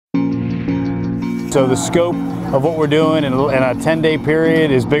So the scope of what we're doing in a 10-day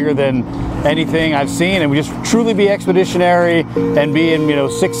period is bigger than anything I've seen, and we just truly be expeditionary and be in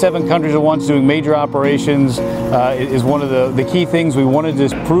 6-7 countries at once doing major operations is one of the key things we wanted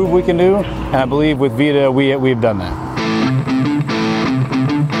to prove we can do, and I believe with Vita we have done that.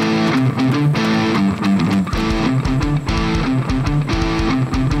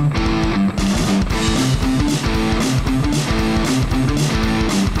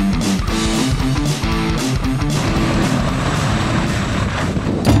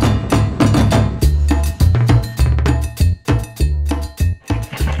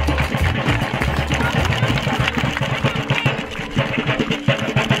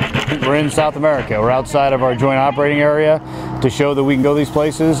 We're in South America. We're outside of our joint operating area to show that we can go these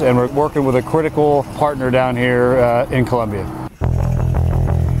places, and we're working with a critical partner down here in Colombia.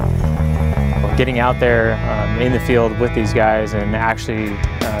 Getting out there in the field with these guys and actually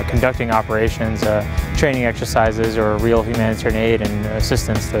conducting operations, training exercises, or real humanitarian aid and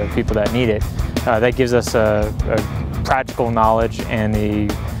assistance to people that need it, that gives us a practical knowledge and the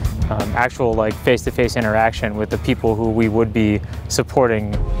actual face-to-face interaction with the people who we would be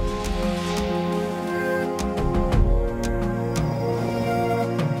supporting.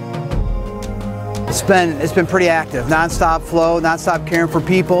 It's been pretty active, non-stop flow, non-stop caring for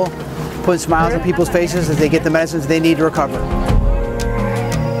people, putting smiles on people's faces as they get the medicines they need to recover.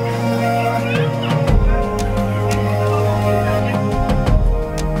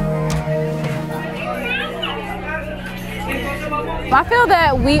 I feel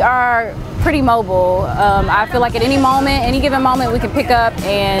that we are pretty mobile. I feel like at any moment, any given moment, we can pick up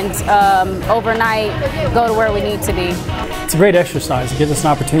and overnight go to where we need to be. It's a great exercise. It gives us an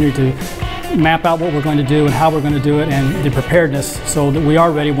opportunity to map out what we're going to do and how we're going to do it, and the preparedness so that we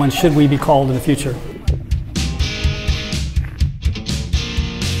are ready when should we be called in the future.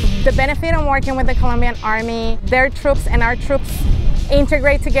 The benefit of working with the Colombian Army, their troops and our troops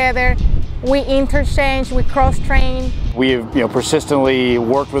integrate together. We interchange, we cross-train. We have persistently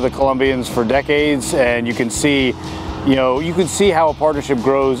worked with the Colombians for decades, and you can see how a partnership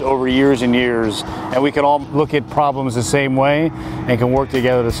grows over years and years, and we can all look at problems the same way and can work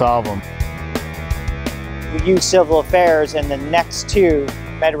together to solve them. We use civil affairs and the next two,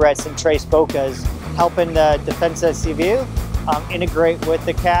 Medrets and Tres Bocas, helping the Defensa Civil integrate with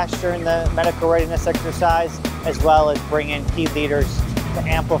the cash during the medical readiness exercise, as well as bring in key leaders to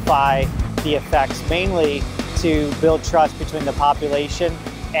amplify the effects, mainly to build trust between the population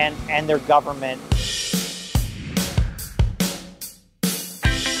and their government.